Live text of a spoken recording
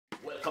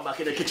Welcome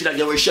back in the kitchen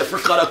again with Chef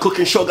Ricardo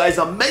cooking show, guys.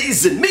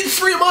 Amazing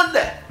meat-free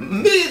Monday.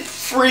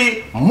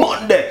 Meat-free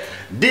Monday.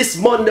 This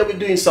Monday we're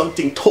doing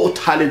something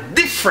totally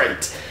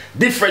different.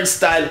 Different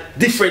style,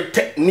 different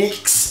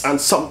techniques,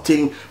 and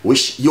something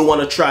which you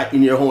want to try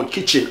in your own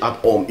kitchen at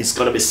home. It's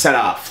gonna be set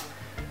off.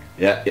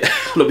 Yeah,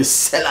 it's gonna be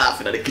set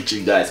off in the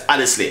kitchen, guys.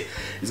 Honestly,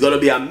 it's gonna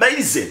be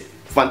amazing,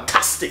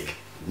 fantastic,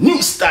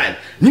 new style,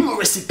 new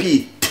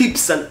recipe,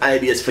 tips and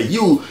ideas for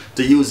you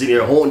to use in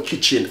your own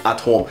kitchen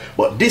at home.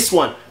 But this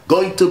one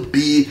going to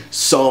be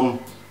some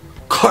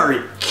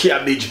curry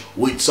cabbage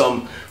with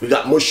some, we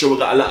got mushroom, we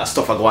got a lot of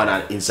stuff going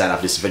on inside of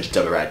this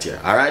vegetable right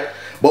here. All right,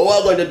 but what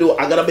I'm going to do,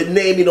 I'm going to be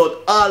naming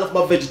out all of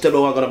my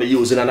vegetables I'm going to be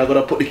using, and I'm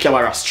going to put the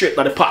camera straight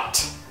in the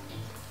pot,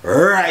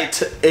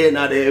 right in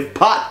the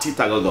pot. It's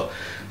going to go.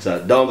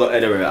 So don't go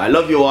anywhere. I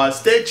love you all.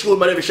 Stay tuned.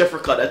 My name is Chef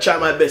Ricardo. I try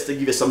my best to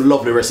give you some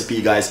lovely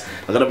recipe, guys.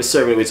 I'm going to be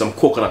serving with some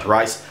coconut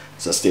rice.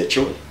 So stay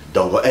tuned.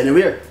 Don't go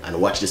anywhere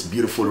and watch this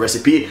beautiful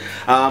recipe.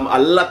 A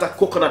lot of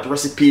coconut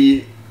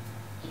recipe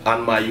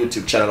on my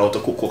YouTube channel, how to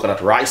cook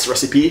coconut rice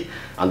recipe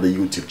on the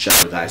YouTube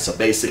channel, guys. So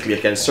basically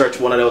you can search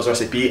one of those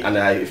recipes, and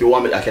if you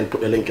want me, I can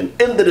put the link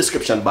in the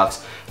description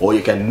box, or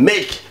you can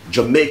make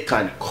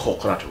Jamaican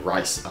coconut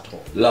rice at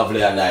home.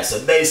 Lovely and nice.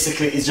 So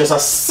basically it's just a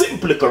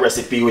simple little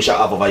recipe which I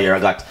have over here.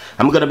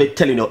 I'm gonna be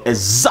telling you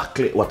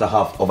exactly what I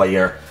have over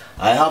here.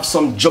 I have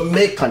some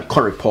Jamaican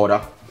curry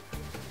powder.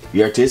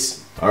 Here it is.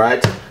 All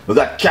right, we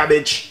got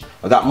cabbage,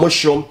 I got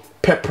mushroom,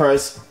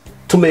 peppers,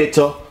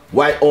 tomato,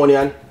 white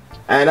onion,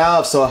 and I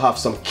also have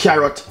some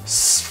carrot,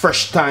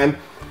 fresh thyme,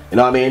 you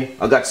know what I mean?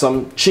 I got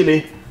some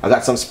chili, I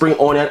got some spring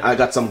onion, I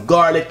got some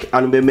garlic,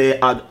 and we may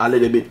add a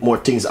little bit more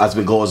things as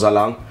we go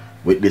along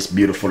with this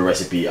beautiful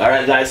recipe. All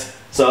right, guys,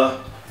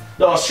 so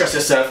don't stress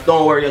yourself,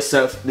 don't worry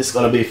yourself. This is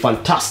gonna be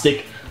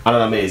fantastic and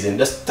amazing.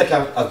 Just take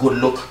a good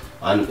look,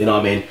 and you know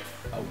what I mean,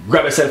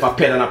 grab yourself a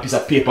pen and a piece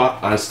of paper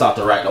and start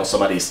to write down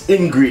some of these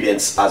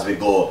ingredients as we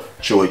go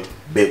through it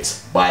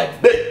bit by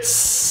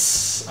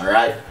bits.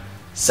 Alright,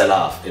 sell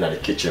off in the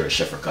kitchen with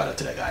Chef Ricardo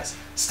today, guys.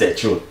 Stay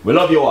tuned. We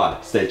love you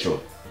all. Stay tuned.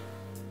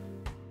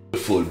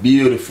 Beautiful,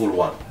 beautiful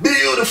one.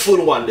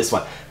 Beautiful one, this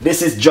one.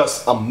 This is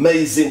just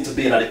amazing to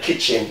be in the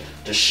kitchen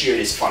to share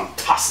this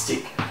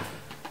fantastic,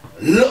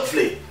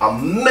 lovely,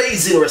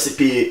 amazing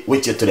recipe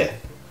with you today.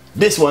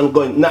 This one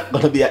not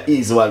gonna be an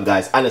easy one,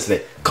 guys.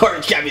 Honestly,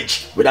 curry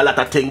cabbage with a lot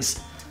of things.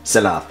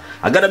 Sell off.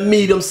 I got a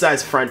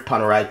medium-sized frying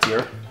pan right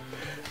here.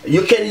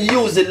 You can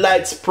use the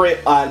light spray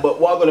oil, but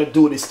what I'm gonna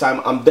do this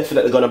time, I'm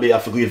definitely gonna be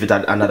have to give it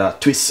another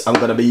twist. I'm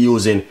gonna be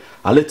using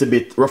a little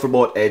bit, roughly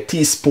about a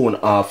teaspoon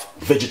of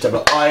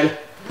vegetable oil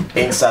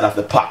inside of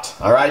the pot.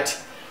 All right.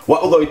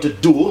 What we're going to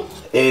do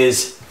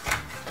is,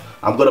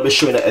 I'm gonna be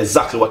showing you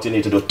exactly what you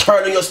need to do.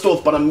 Turning your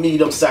stove on a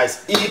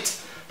medium-sized heat.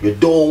 You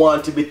don't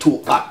want to be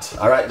too hot.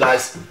 Alright,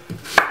 guys,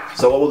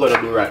 so what we're going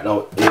to do right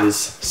now is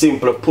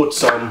simply put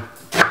some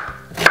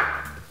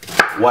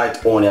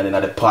white onion in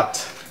the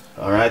pot.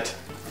 Alright,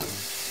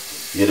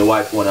 get the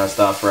white onion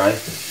start fry.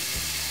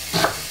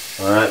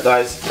 Alright,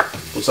 guys,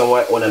 put some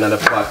white onion in the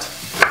pot.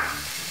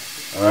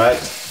 Alright,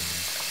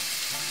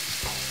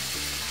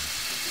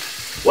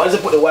 once you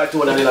put the white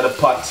onion in the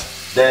pot,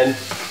 then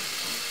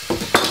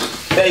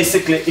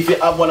basically if you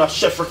have one of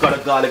Chef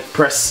Ricardo garlic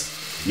press,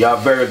 you are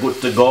very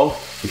good to go.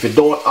 If you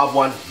don't have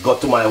one, go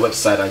to my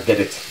website and get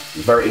it. It's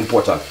very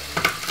important.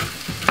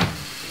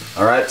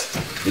 Alright,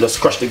 you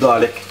just crush the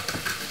garlic.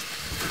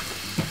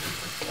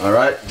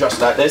 Alright, just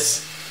like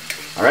this.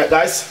 Alright,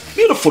 guys,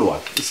 beautiful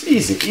one. It's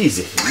easy,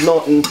 easy.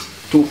 Nothing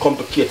too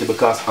complicated,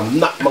 because I'm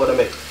not gonna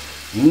make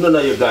none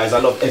of you guys, I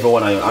love every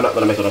one of you, I'm not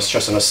gonna make a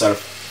stress on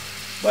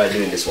myself by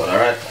doing this one.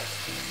 Alright,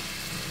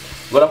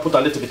 I'm gonna put a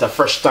little bit of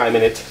fresh thyme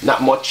in it,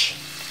 not much.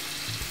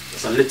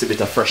 Just a little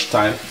bit of fresh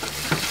thyme.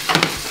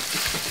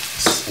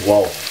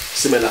 Wow,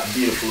 smell that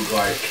beautiful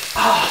garlic.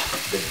 Ah,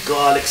 the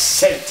garlic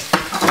scent.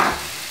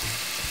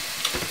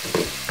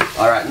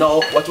 Alright,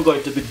 now what we're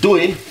going to be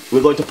doing,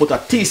 we're going to put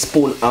a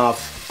teaspoon of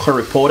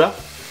curry powder,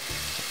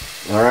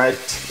 alright,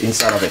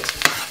 inside of it.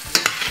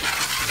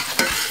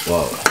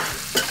 Wow.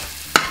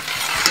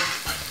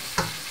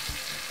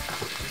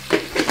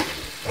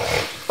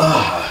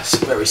 Ah, it's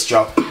very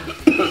strong.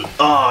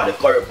 Ah, the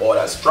curry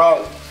powder is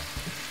strong.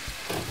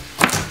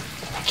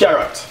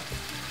 Carrot.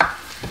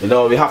 You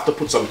know, we have to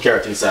put some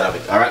carrot inside of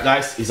it. Alright,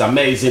 guys, it's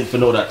amazing to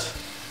know that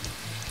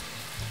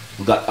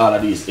we got all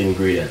of these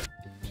ingredients.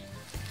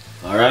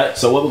 Alright,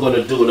 so what we're going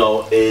to do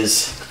now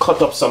is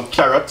cut up some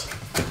carrot,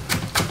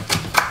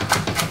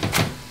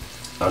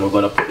 and we're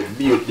going to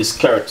put this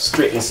carrot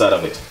straight inside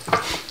of it.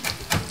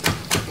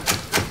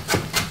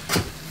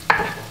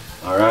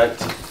 Alright,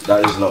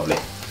 that is lovely.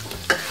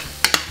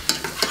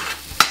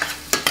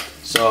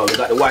 So we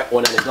got the white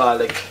one and the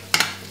garlic,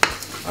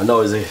 and now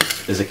is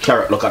a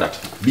carrot. Look at that,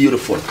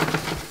 beautiful.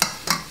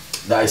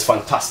 That is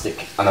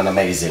fantastic and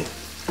amazing.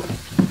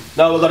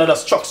 Now we're gonna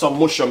just chuck some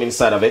mushroom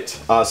inside of it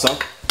also,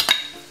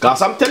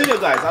 because I'm telling you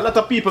guys, a lot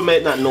of people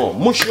may not know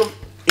mushroom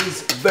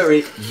is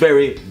very,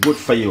 very good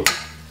for you.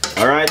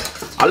 All right,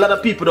 a lot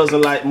of people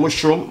doesn't like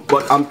mushroom,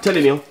 but I'm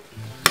telling you,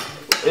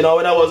 You know,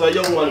 when I was a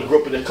young man, grew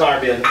up in the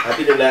Caribbean, I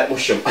didn't like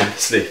mushroom,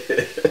 honestly.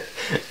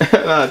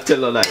 I tell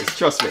no lies,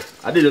 trust me.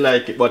 I didn't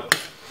like it, but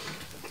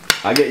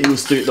I get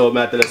used to it though,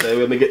 man. I say,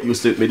 when I get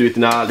used to it, I do it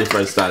in all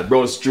different styles.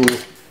 Brown stew,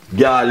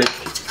 garlic,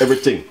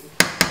 everything.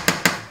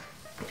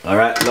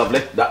 Alright,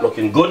 lovely. That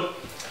looking good.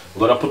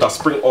 We're gonna put a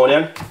spring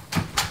onion.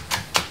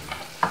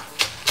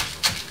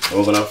 And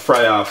we're gonna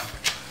fry off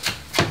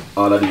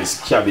all of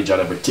these cabbage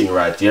and everything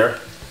right here.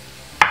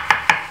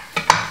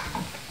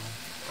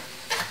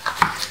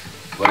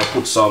 We're gonna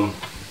put some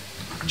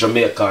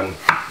Jamaican,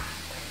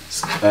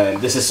 and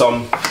this is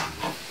some,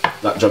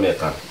 not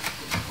Jamaican,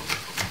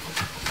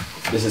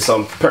 this is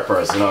some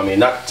peppers, you know what I mean,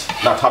 not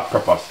hot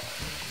peppers,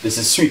 this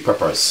is sweet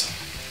peppers.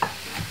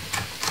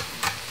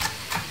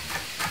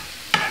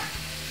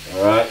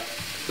 Alright,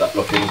 that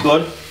looking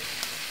good.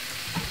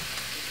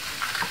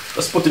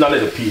 Let's put in a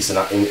little piece in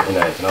it, you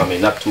know what I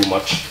mean, not too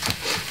much.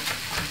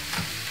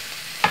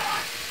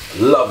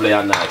 Lovely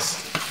and nice.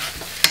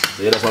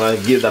 So you just want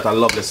to give that a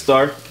lovely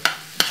stir.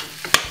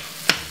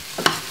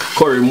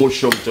 Curry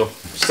mushroom to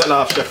sell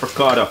off Chef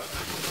Ricardo.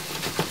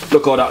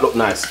 Look how that look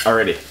nice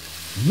already.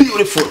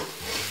 Beautiful.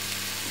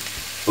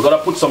 We're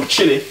gonna put some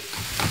chili.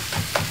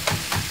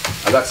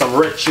 I got some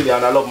red chili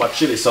and I love my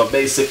chili, so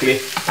basically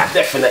I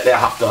definitely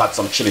have to add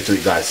some chili to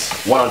it, guys.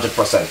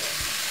 100%.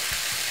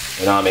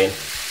 You know what I mean?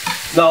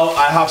 Now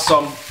I have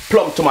some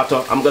plum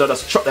tomato. I'm gonna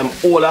just chop them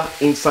all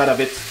inside of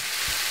it.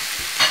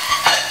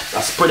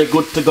 That's pretty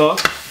good to go.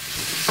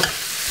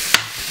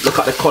 Look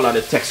at the color and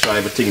the texture and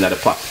everything in the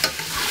pot.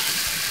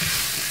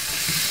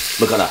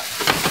 Look at that.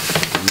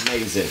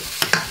 Amazing.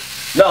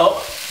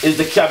 Now is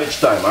the cabbage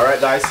time, alright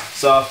guys?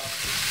 So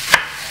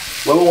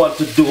what we want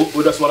to do,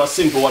 we just want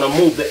to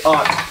move the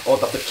heart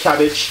out of the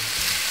cabbage.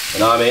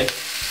 You know what I mean?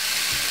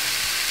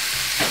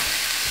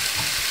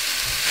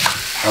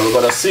 And we're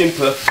gonna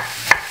simple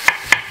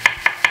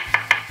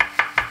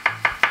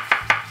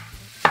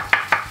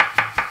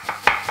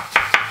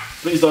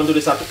please don't do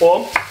this at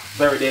home.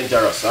 Very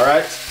dangerous,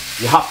 alright?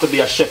 You have to be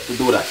a chef to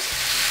do that.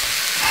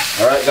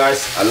 Alright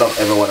guys, I love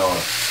everyone on.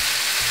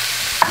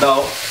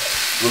 Now,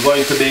 we're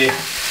going to be,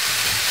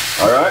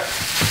 alright?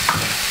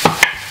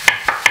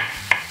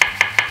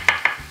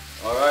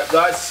 Alright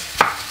guys,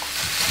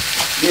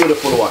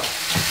 beautiful one.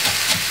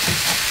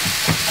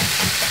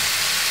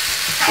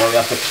 Now we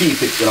have to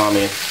keep it, you know what I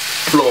mean,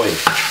 flowing.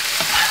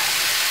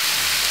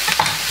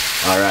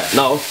 Alright,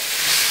 now,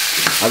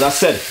 as I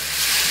said,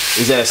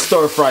 is a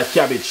stir-fried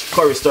cabbage,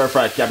 curry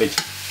stir-fried cabbage.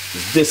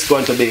 Is this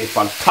going to be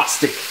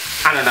fantastic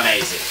and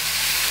amazing?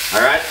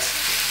 Alright?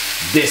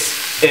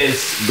 This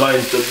is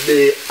going to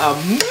be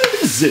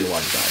amazing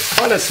one, guys.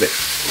 Honestly.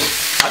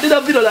 I did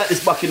a video like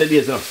this back in the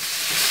days, you know.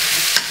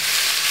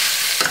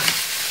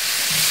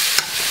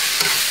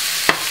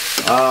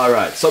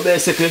 Alright, so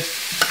basically,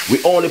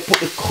 we only put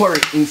the curry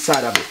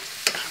inside of it.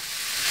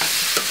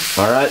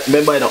 Alright,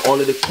 remember, you know,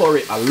 only the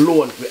curry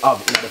alone we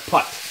have in the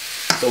pot.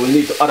 So we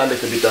need to add a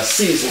little bit of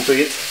season to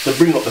it to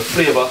bring up the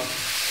flavor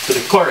to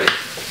the curry.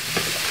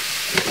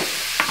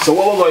 So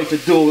what we're going to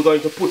do, we're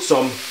going to put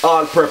some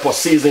all-purpose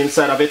seasoning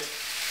inside of it.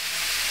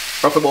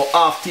 Roughly about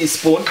 ½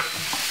 teaspoon.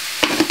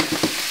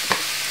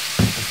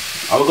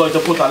 And we're going to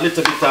put a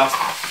little bit of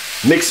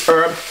mixed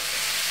herb.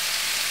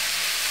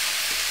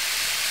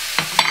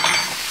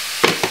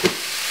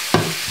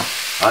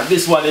 And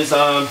this one is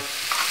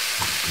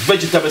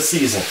vegetable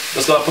season.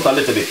 Just gonna put a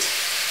little bit.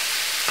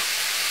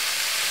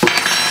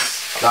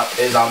 That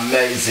is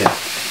amazing.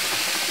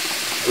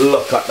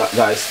 Look at that,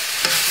 guys.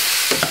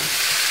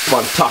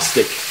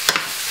 Fantastic.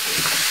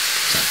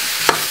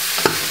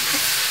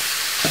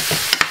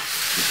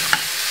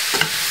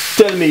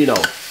 Tell me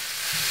now,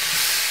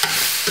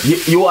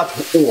 you at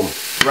home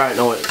right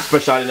now,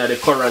 especially in the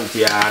current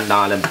year and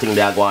all them things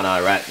that are going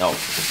on right now,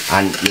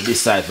 and you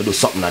decide to do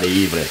something in the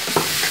evening,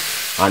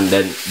 and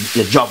then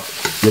your job,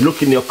 you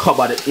look in your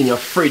cupboard, in your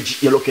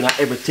fridge, you're looking at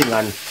everything,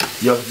 and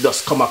you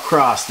just come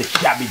across the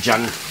cabbage,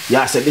 and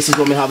you say, this is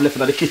what we have left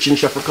in the kitchen,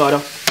 Chef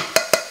Ricardo.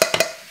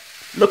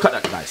 Look at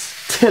that, guys.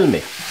 Tell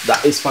me,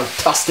 that is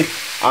fantastic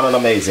and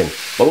amazing.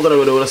 But we're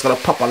gonna do, we're just gonna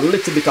pop a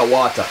little bit of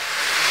water.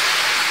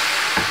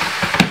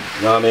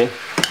 You know what I mean?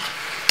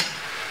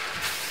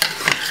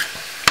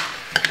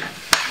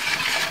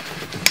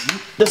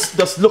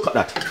 Just look at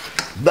that.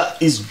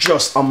 That is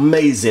just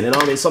amazing. You know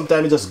what I mean?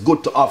 Sometimes it's just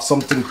good to have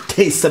something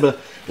tasteable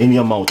in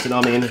your mouth. You know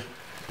what I mean?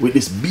 With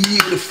this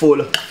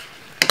beautiful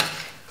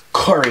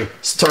curry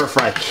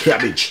stir-fried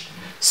cabbage.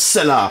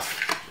 Sell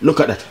off.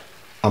 Look at that.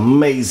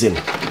 Amazing.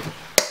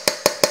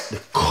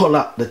 The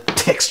color, the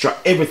texture,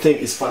 everything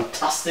is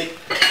fantastic.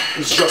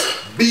 It's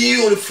just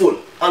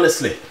beautiful.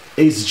 Honestly,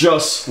 it's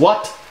just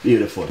what?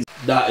 Beautiful.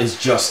 That is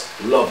just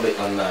lovely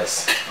and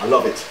nice. I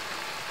love it.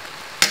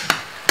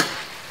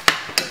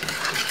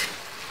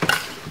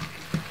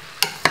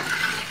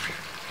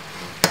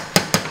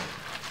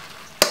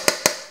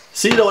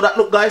 See how that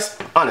look, guys?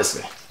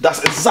 Honestly,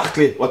 that's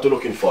exactly what you're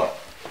looking for.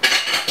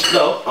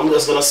 Now, I'm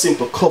just gonna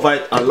simply cover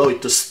it and allow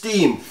it to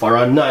steam for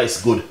a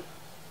nice good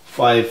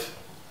 5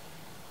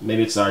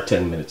 minutes or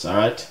 10 minutes,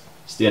 alright?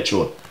 Stay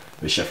tuned.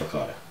 with Chef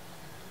Ricardo.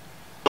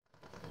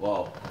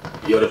 Wow,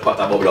 you hear the pot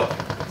bubble up.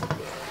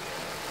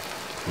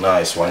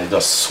 Nice one, it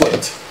just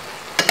sweat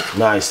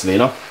nicely, you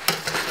know?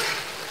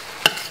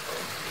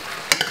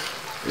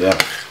 Yeah,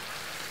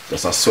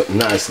 just a sweat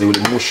nicely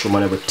with the mushroom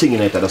and everything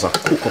in it, and just a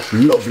cook up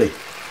lovely.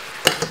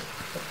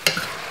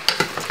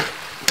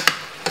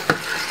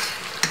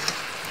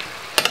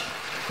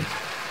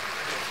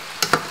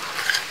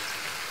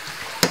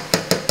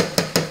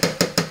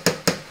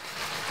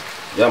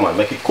 Yeah man,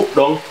 make it cook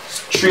down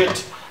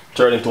straight,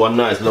 turn into a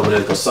nice lovely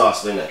little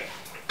sauce in it.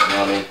 You know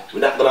what I mean? We're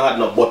not gonna add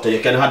no butter.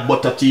 You can add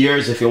butter to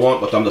yours if you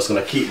want, but I'm just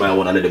gonna keep my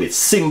one a little bit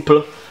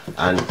simple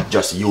and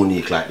just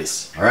unique like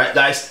this. Alright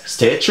guys,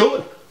 stay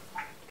tuned.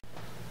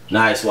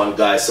 Nice one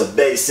guys, so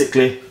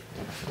basically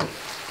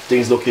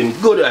things looking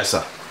good there,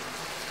 sir.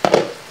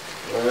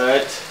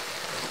 Alright.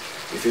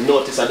 If you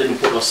notice I didn't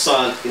put no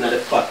salt in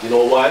the pot, you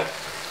know why?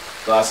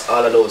 Because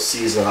all of those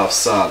seasonings have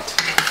salt.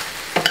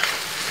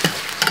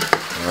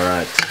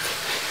 Alright.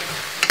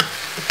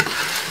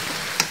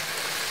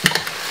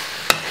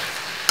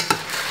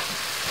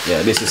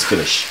 Yeah, this is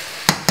finished.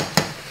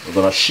 We're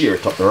gonna shear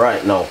it up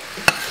right now.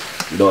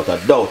 Without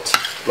a doubt.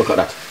 Look at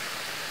that.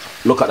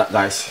 Look at that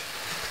guys.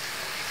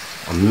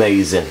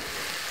 Amazing.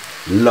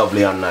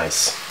 Lovely and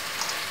nice.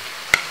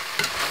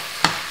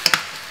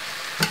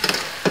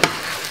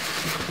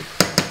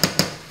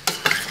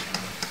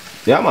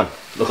 Yeah man,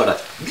 look at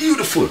that.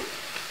 Beautiful.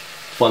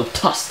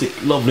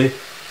 Fantastic, lovely,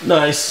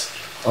 nice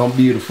and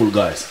beautiful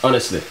guys,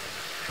 honestly.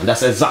 And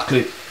that's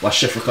exactly what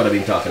Chef Ricardo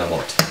been talking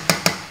about.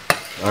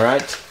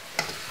 Alright.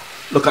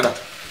 Look at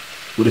that.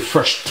 With the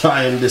fresh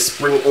thyme, the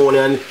spring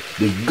onion,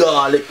 the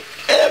garlic,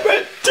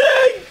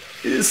 everything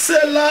is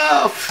sell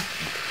off.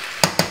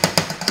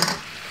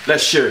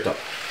 Let's share it up.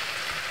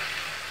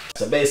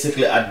 So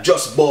basically I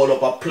just boiled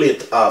up a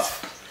plate of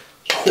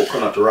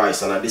coconut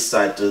rice and I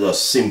decided to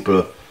just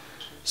simple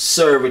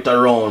serve it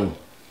around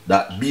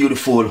that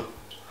beautiful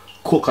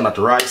coconut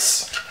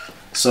rice.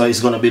 So it's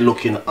gonna be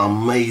looking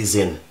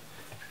amazing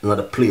on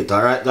the plate.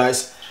 Alright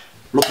guys.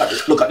 Look at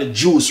the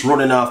juice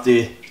running off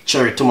the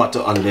cherry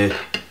tomato and the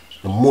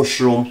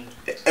mushroom.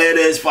 It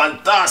is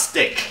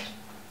fantastic.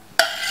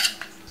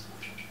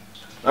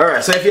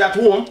 Alright, so if you're at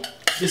home,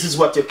 this is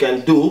what you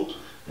can do.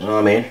 You know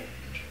what I mean?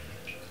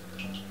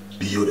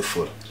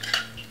 Beautiful.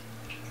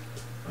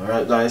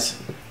 Alright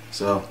guys.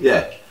 So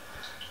yeah.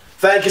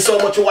 Thank you so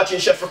much for watching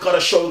Chef Ricardo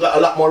show. We got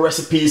a lot more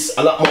recipes,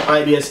 a lot more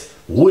ideas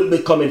will be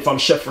coming from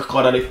Chef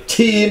Ricardo and the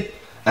team.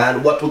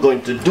 And what we're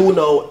going to do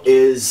now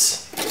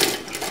is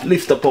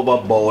lift up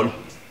our bowl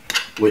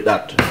with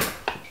that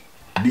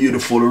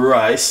beautiful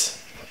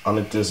rice, and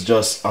it is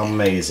just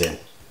amazing.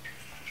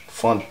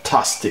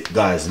 Fantastic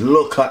guys,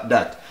 look at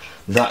that.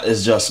 That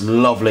is just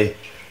lovely,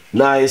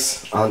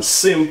 nice and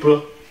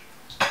simple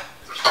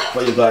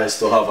for you guys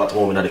to have at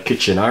home in the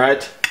kitchen.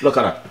 Alright, look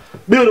at that.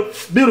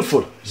 Beautiful,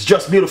 beautiful. It's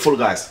just beautiful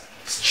guys.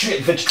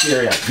 Straight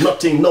vegetarian,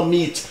 nothing, no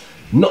meat,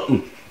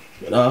 nothing,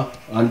 you know.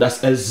 And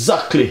that's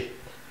exactly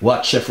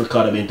what Chef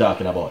Ricardo been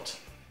talking about.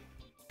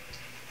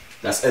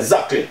 That's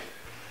exactly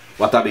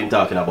what I've been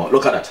talking about.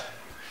 Look at that.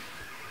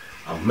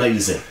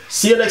 Amazing.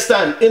 See you next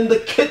time in the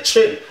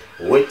kitchen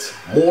with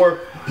more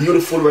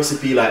beautiful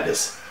recipe like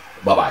this.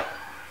 Bye bye.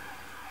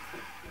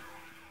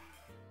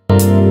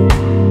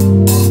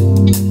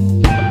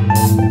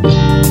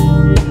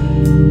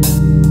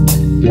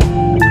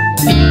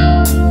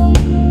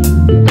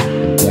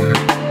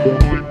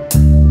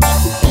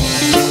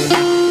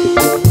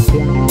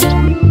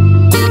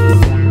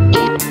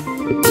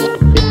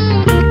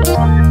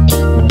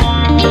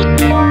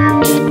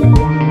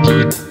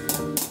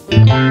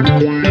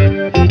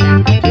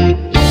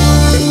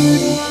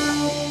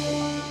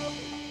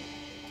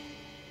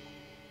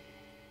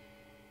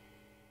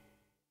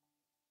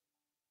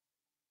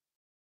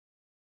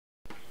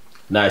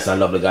 Nice and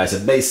lovely guys.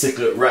 And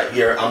basically right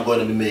here I'm going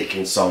to be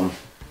making some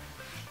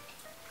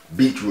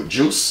beetroot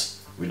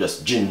juice with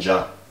just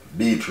ginger,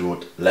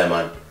 beetroot,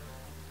 lemon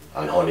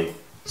and honey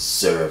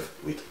served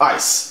with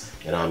ice.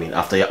 You know what I mean?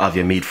 After you have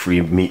your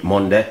meat-free meat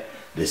Monday,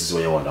 this is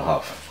what you want to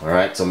have.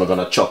 Alright, so I'm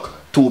gonna chuck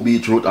 2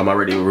 beetroot. I'm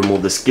already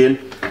remove the skin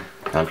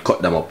and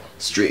cut them up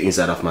straight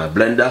inside of my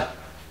blender.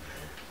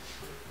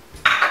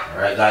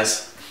 Alright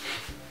guys.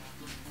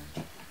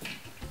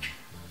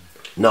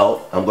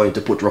 Now I'm going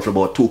to put roughly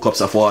about 2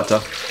 cups of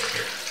water.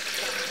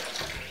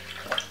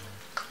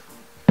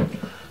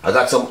 I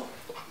got some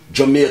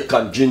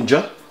Jamaican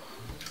ginger,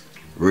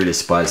 really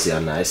spicy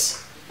and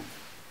nice.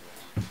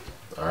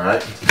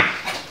 Alright.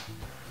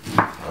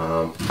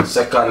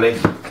 Secondly,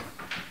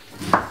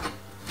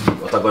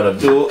 what I'm going to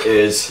do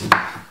is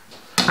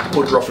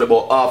put roughly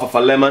about half of a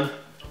lemon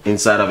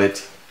inside of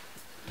it.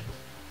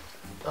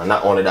 And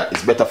not only that,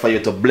 it's better for you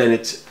to blend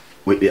it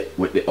with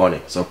the honey.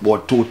 So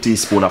about 2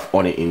 teaspoons of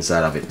honey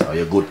inside of it. Now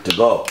you're good to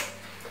go.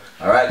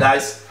 Alright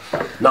guys.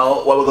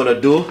 Now what we're gonna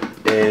do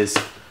is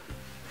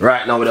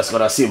right now we're just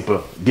gonna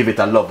simple give it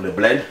a lovely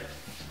blend,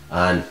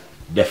 and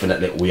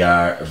definitely we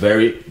are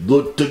very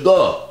good to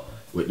go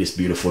with this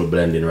beautiful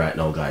blending right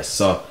now guys.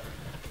 So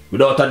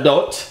Without a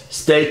doubt,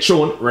 stay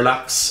tuned,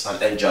 relax, and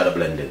enjoy the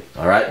blending.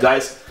 Alright,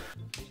 guys?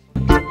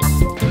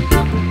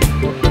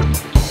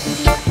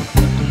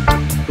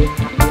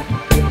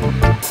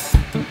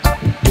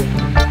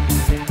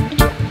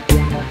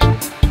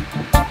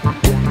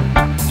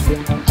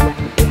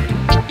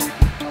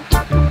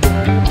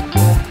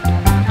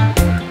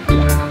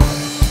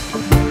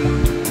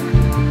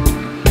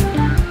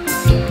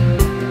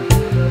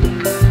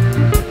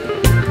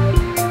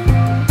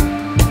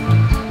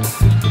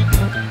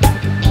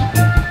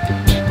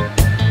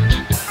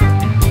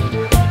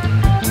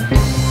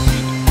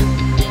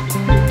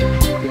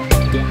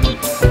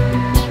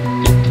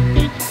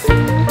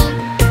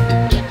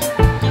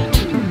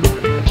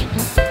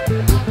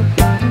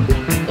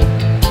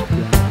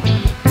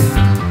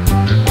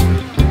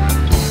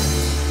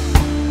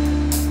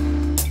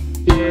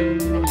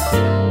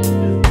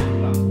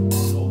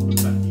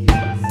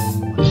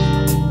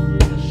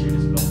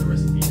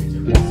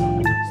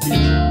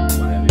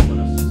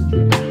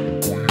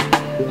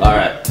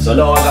 Alright, so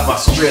now I got my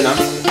strainer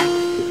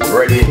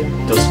ready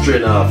to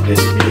strain off this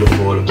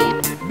beautiful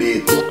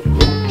beetroot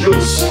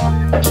juice.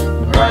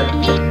 Alright,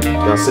 you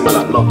can see me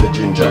that lovely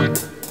ginger.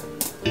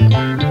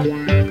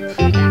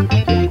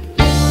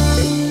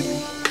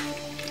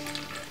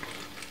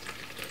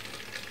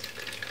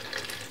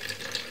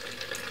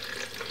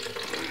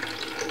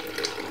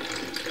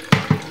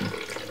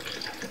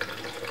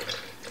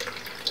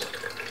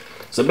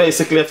 So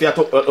basically, if you have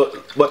to,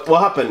 but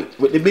what happened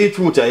with the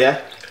beetroot here,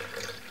 yeah?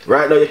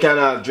 Right now you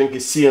cannot drink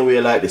it same way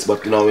like this,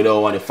 but you know we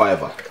don't want the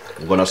fiber.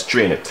 We're gonna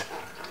strain it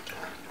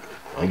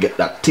and get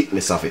that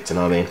thickness of it, you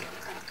know what I mean?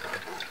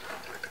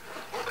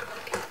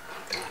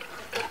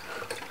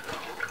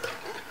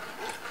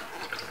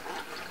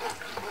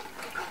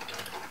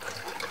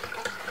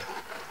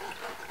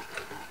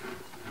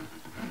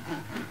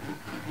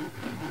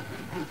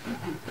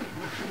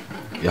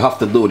 You have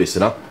to do this,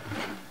 you know,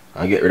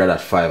 and get rid of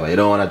that fiber. You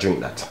don't want to drink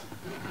that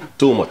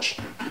too much.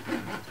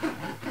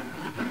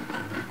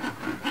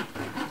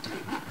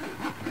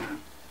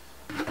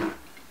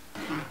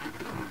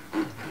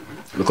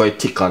 Look how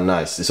it's thick and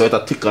nice. You saw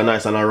it thick and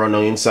nice and I run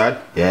on inside?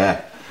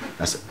 Yeah.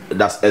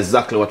 That's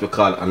exactly what we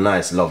call a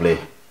nice, lovely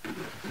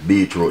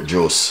beetroot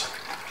juice.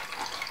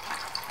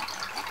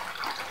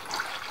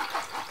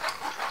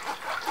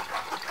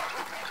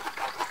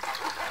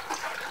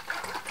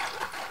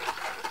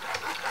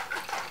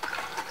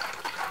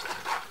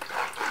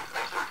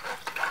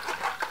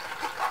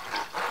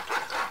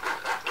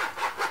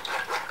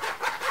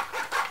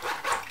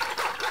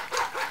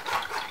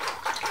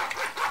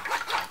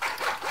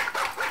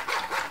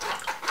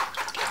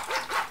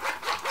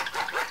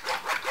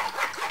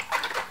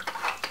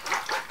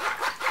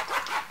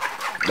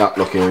 That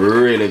looking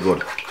really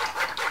good.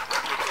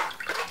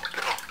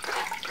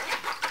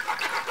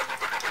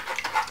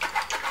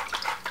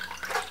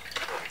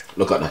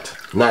 Look at that.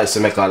 Nice to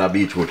make all a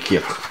beetroot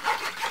cake.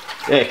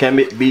 Yeah, you can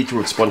make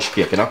beetroot sponge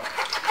cake, you know.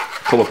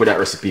 Come up with that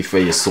recipe for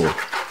you soon.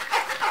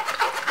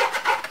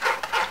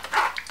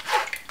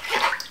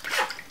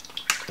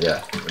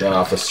 Yeah, you don't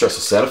have to stress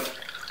yourself.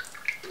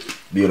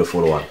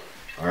 Beautiful one.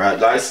 Alright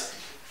guys.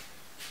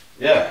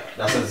 Yeah,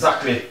 that's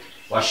exactly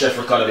what Chef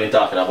Ricardo been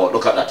talking about.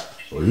 Look at that.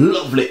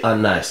 Lovely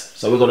and nice.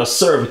 So we're gonna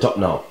serve it up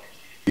now.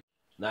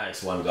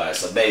 Nice one, guys.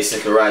 So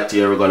basically right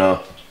here we're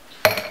gonna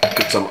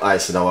put some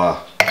ice in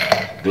our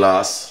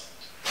glass.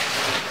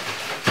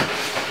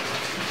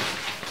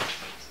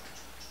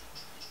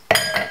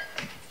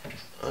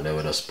 And then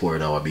we're just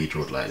pouring our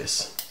beetroot like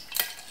this.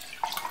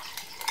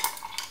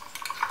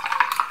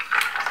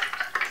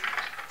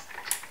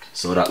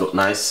 So that look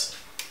nice.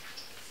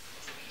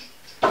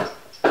 Yeah,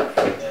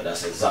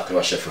 that's exactly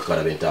what Chef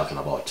Ricardo been talking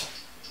about.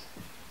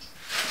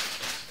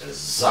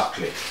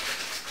 Exactly.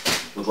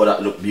 Look how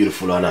that look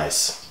beautiful and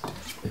nice.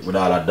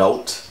 Without a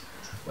doubt.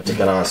 What you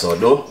can also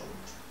do,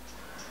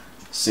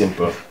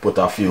 simple, put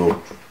a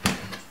few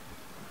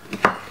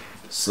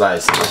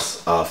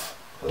slices of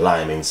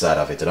lime inside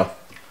of it, you know.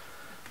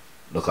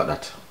 Look at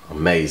that.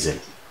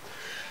 Amazing.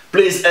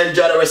 Please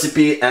enjoy the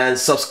recipe and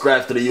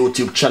subscribe to the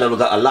YouTube channel. We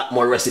got a lot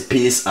more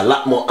recipes, a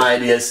lot more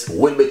ideas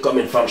will be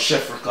coming from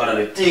Chef Ricardo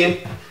and the team.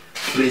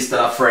 Please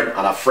tell a friend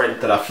and a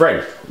friend tell a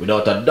friend.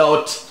 Without a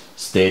doubt,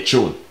 stay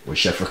tuned with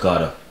Chef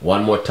Ricardo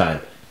one more time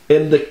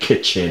in the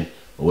kitchen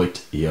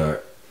with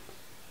your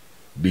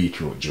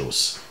beetroot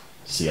juice.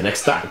 See you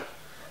next time.